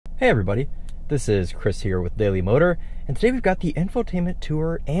Hey everybody, this is Chris here with Daily Motor, and today we've got the infotainment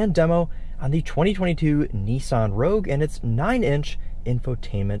tour and demo on the 2022 Nissan Rogue and its 9-inch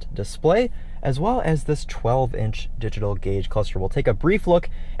infotainment display, as well as this 12-inch digital gauge cluster. We'll take a brief look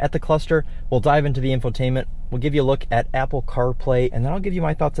at the cluster, we'll dive into the infotainment, we'll give you a look at Apple CarPlay, and then I'll give you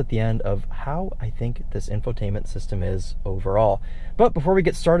my thoughts at the end of how I think this infotainment system is overall. But before we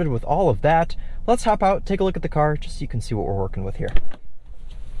get started with all of that, let's hop out, take a look at the car, just so you can see what we're working with here.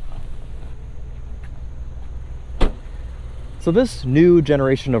 So this new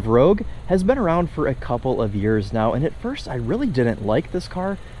generation of Rogue has been around for a couple of years now, and at first I really didn't like this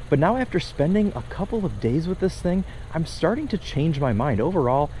car, but now after spending a couple of days with this thing, I'm starting to change my mind.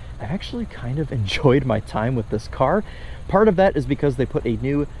 Overall, I've actually kind of enjoyed my time with this car. Part of that is because they put a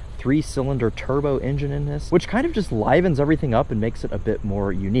new 3-cylinder turbo engine in this, which kind of just livens everything up and makes it a bit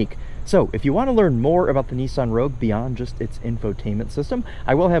more unique. So if you want to learn more about the Nissan Rogue beyond just its infotainment system,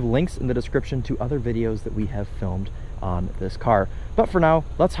 I will have links in the description to other videos that we have filmed on this car. But for now,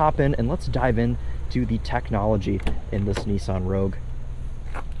 let's hop in and let's dive into the technology in this Nissan Rogue.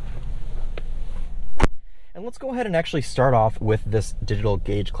 And let's go ahead and actually start off with this digital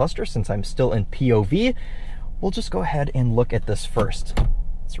gauge cluster. Since I'm still in POV, we'll just go ahead and look at this first.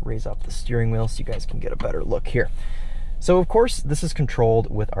 Let's raise up the steering wheel so you guys can get a better look here. So of course, this is controlled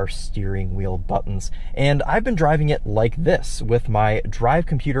with our steering wheel buttons, and I've been driving it like this with my drive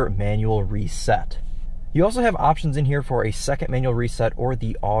computer manual reset. You also have options in here for a second manual reset or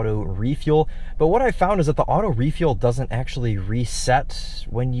the auto refuel, but what I found is that the auto refuel doesn't actually reset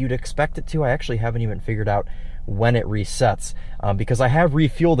when you'd expect it to. I actually haven't even figured out when it resets because I have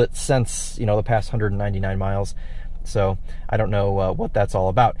refueled it since, the past 199 miles, so I don't know what that's all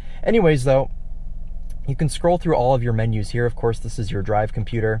about. Anyways though, you can scroll through all of your menus here. Of course, this is your drive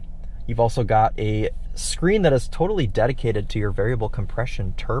computer. You've also got a screen that is totally dedicated to your variable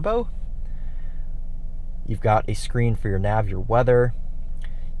compression turbo. You've got a screen for your nav, your weather.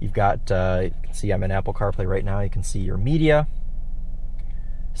 You've got, you can see I'm in Apple CarPlay right now. You can see your media,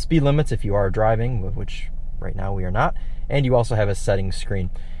 speed limits if you are driving, which right now we are not. And you also have a settings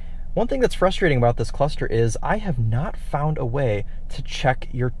screen. One thing that's frustrating about this cluster is I have not found a way to check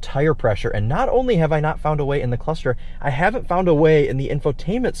your tire pressure. And not only have I not found a way in the cluster, I haven't found a way in the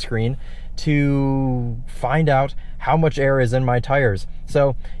infotainment screen to find out how much air is in my tires.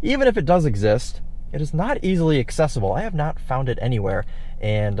 So even if it does exist, it is not easily accessible. I have not found it anywhere.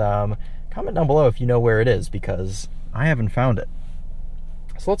 And comment down below if you know where it is, because I haven't found it.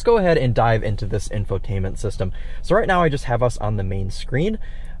 So let's go ahead and dive into this infotainment system. So right now I just have us on the main screen.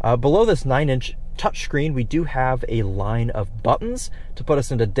 Below this 9-inch touchscreen, we do have a line of buttons to put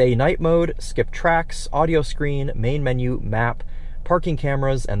us into day-night mode, skip tracks, audio screen, main menu, map, parking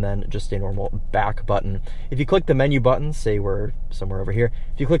cameras, and then just a normal back button. If you click the menu button, say we're somewhere over here,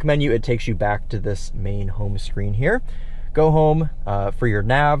 if you click menu, it takes you back to this main home screen here. Go home for your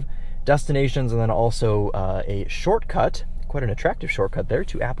nav, destinations, and then also a shortcut, quite an attractive shortcut there,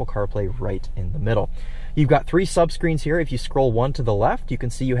 to Apple CarPlay right in the middle. You've got 3 subscreens here. If you scroll one to the left, you can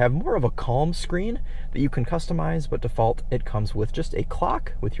see you have more of a calm screen that you can customize, but default it comes with just a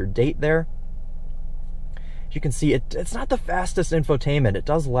clock with your date there. You can see it's not the fastest infotainment. It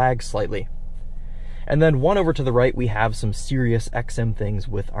does lag slightly. And then one over to the right, we have some Sirius XM things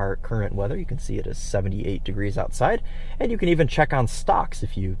with our current weather. You can see it is 78 degrees outside, and you can even check on stocks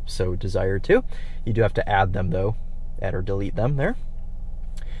if you so desire to. You do have to add them though, add or delete them there.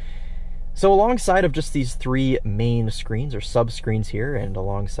 So alongside of just these 3 main screens or sub screens here, and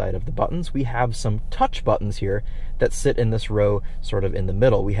alongside of the buttons, we have some touch buttons here that sit in this row sort of in the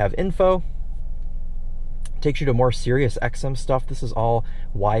middle. We have info. Takes you to more Sirius XM stuff. This is all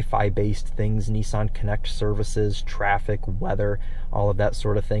Wi-Fi based things, Nissan Connect services, traffic, weather, all of that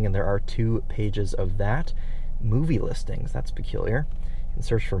sort of thing. And there are 2 pages of that. Movie listings, that's peculiar. You can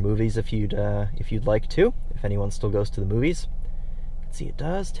search for movies if you'd like to, if anyone still goes to the movies. You can see it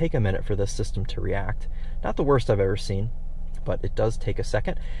does take a minute for this system to react. Not the worst I've ever seen, but it does take a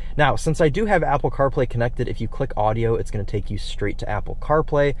second. Now, since I do have Apple CarPlay connected, if you click audio, it's going to take you straight to Apple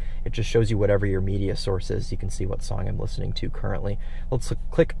CarPlay. It just shows you whatever your media source is. You can see what song I'm listening to currently. Let's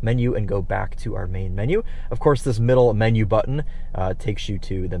click menu and go back to our main menu. Of course, this middle menu button takes you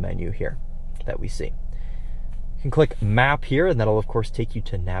to the menu here that we see. You can click map here, and that'll of course take you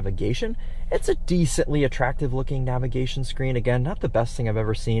to navigation. It's a decently attractive looking navigation screen. Again, not the best thing I've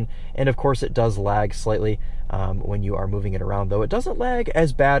ever seen. And of course it does lag slightly when you are moving it around, though it doesn't lag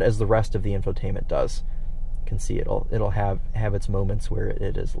as bad as the rest of the infotainment does. You can see it'll have its moments where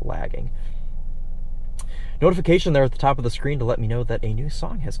it is lagging. Notification there at the top of the screen to let me know that a new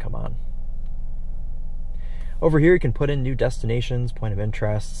song has come on. Over here, you can put in new destinations, point of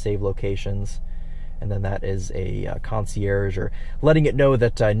interest, save locations, and then that is a concierge, or letting it know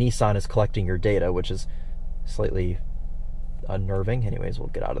that Nissan is collecting your data, which is slightly unnerving. Anyways, we'll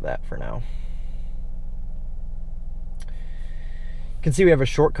get out of that for now. You can see we have a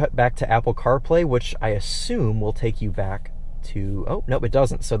shortcut back to Apple CarPlay, which I assume will take you back to, oh, nope, it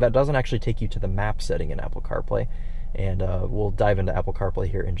doesn't. So that doesn't actually take you to the map setting in Apple CarPlay. And we'll dive into Apple CarPlay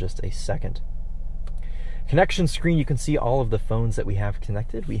here in just a second. Connection screen, you can see all of the phones that we have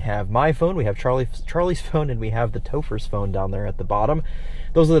connected. We have my phone, we have Charlie's phone, and we have the Topher's phone down there at the bottom.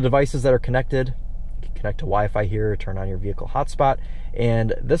 Those are the devices that are connected. You can connect to Wi-Fi here, turn on your vehicle hotspot,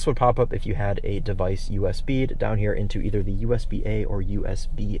 and this would pop up if you had a device USB'd down here into either the USB-A or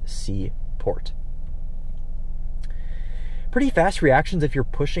USB-C port. Pretty fast reactions if you're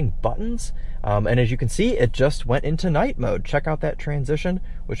pushing buttons, and as you can see, it just went into night mode. Check out that transition,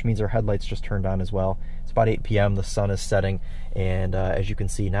 which means our headlights just turned on as well. It's about 8 p.m., the sun is setting, and as you can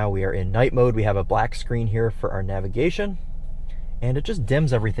see now, we are in night mode. We have a black screen here for our navigation, and it just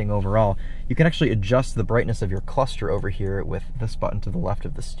dims everything overall. You can actually adjust the brightness of your cluster over here with this button to the left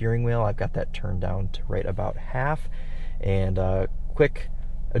of the steering wheel. I've got that turned down to right about half, and quick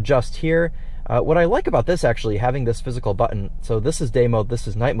adjust here. What I like about this, actually, having this physical button, so this is day mode, this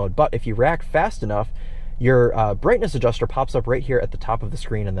is night mode, but if you react fast enough, your brightness adjuster pops up right here at the top of the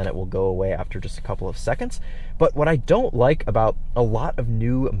screen, and then it will go away after just a couple of seconds. But what I don't like about a lot of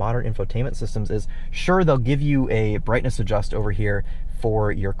new modern infotainment systems is, sure, they'll give you a brightness adjust over here for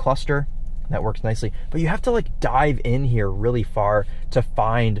your cluster. That works nicely, but you have to like dive in here really far to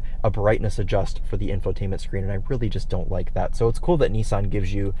find a brightness adjust for the infotainment screen, and I really just don't like that. So it's cool that Nissan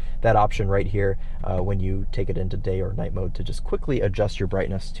gives you that option right here when you take it into day or night mode to just quickly adjust your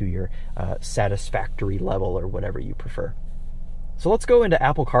brightness to your satisfactory level or whatever you prefer. So let's go into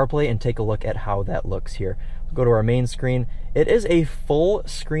Apple CarPlay and take a look at how that looks here. We'll go to our main screen. It is a full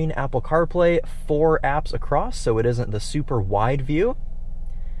screen Apple CarPlay, 4 apps across, so it isn't the super wide view.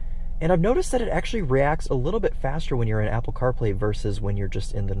 And I've noticed that it actually reacts a little bit faster when you're in Apple CarPlay versus when you're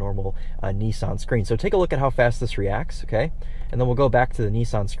just in the normal Nissan screen. So take a look at how fast this reacts, okay? And then we'll go back to the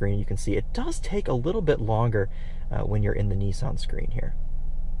Nissan screen. You can see it does take a little bit longer when you're in the Nissan screen here.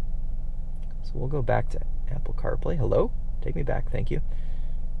 So we'll go back to Apple CarPlay. Hello? Take me back, thank you.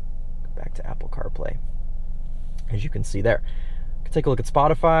 Go back to Apple CarPlay. As you can see there. You can take a look at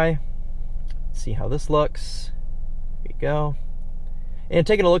Spotify. See how this looks. Here you go. And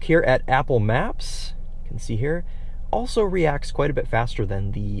taking a look here at Apple Maps, you can see here, also reacts quite a bit faster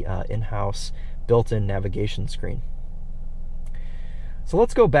than the in-house built-in navigation screen. So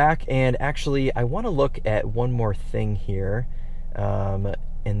let's go back, and actually I want to look at one more thing here, and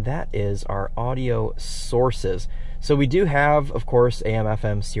that is our audio sources. So we do have, of course, AM,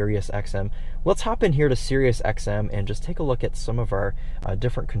 FM, Sirius XM. Let's hop in here to Sirius XM and just take a look at some of our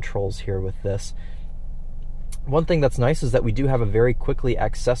different controls here with this. One thing that's nice is that we do have a very quickly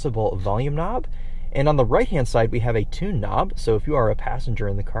accessible volume knob, and on the right hand side we have a tune knob, so if you are a passenger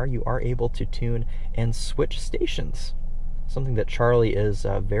in the car you are able to tune and switch stations, something that Charlie is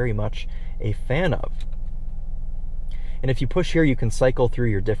very much a fan of. And if you push here you can cycle through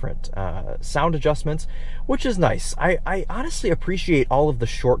your different sound adjustments, which is nice. I honestly appreciate all of the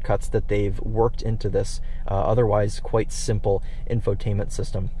shortcuts that they've worked into this otherwise quite simple infotainment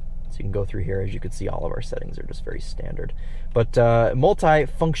system. So you can go through here. As you can see, all of our settings are just very standard. But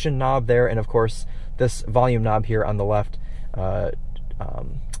multi-function knob there, and of course this volume knob here on the left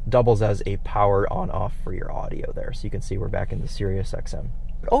doubles as a power on-off for your audio there. So you can see we're back in the Sirius XM.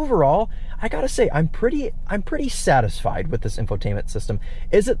 Overall, I gotta say, I'm pretty satisfied with this infotainment system.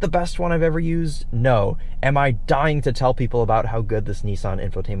 Is it the best one I've ever used? No. Am I dying to tell people about how good this Nissan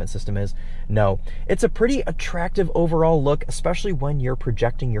infotainment system is? No. It's a pretty attractive overall look, especially when you're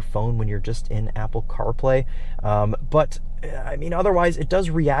projecting your phone when you're just in Apple CarPlay. But I mean, otherwise, it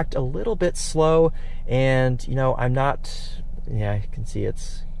does react a little bit slow, and you know, I'm not. Yeah, you can see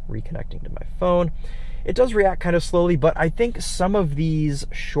it's reconnecting to my phone. It does react kind of slowly, but I think some of these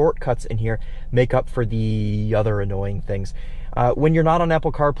shortcuts in here make up for the other annoying things. When you're not on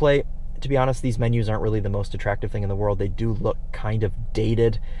Apple CarPlay, to be honest, these menus aren't really the most attractive thing in the world. They do look kind of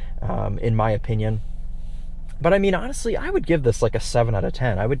dated, in my opinion. But I mean, honestly, I would give this like a 7 out of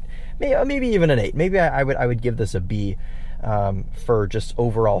 10. I would maybe even an 8. Maybe I would give this a B for just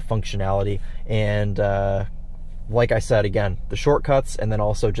overall functionality and. Like I said, again, the shortcuts, and then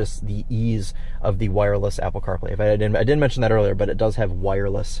also just the ease of the wireless Apple CarPlay. I didn't mention that earlier, but it does have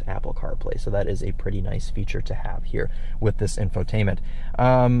wireless Apple CarPlay, so that is a pretty nice feature to have here with this infotainment.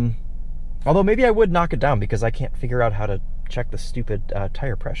 Although maybe I would knock it down because I can't figure out how to check the stupid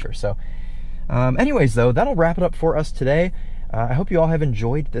tire pressure. So Anyways, though, that'll wrap it up for us today. I hope you all have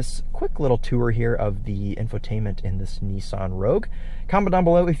enjoyed this quick little tour here of the infotainment in this Nissan Rogue. Comment down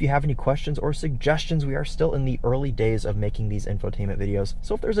below if you have any questions or suggestions. We are still in the early days of making these infotainment videos,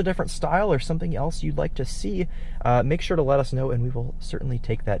 so if there's a different style or something else you'd like to see, make sure to let us know and we will certainly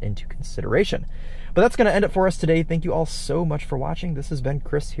take that into consideration. But that's going to end it for us today. Thank you all so much for watching. This has been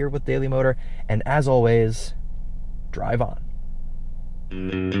Chris here with Daily Motor, and as always, drive on.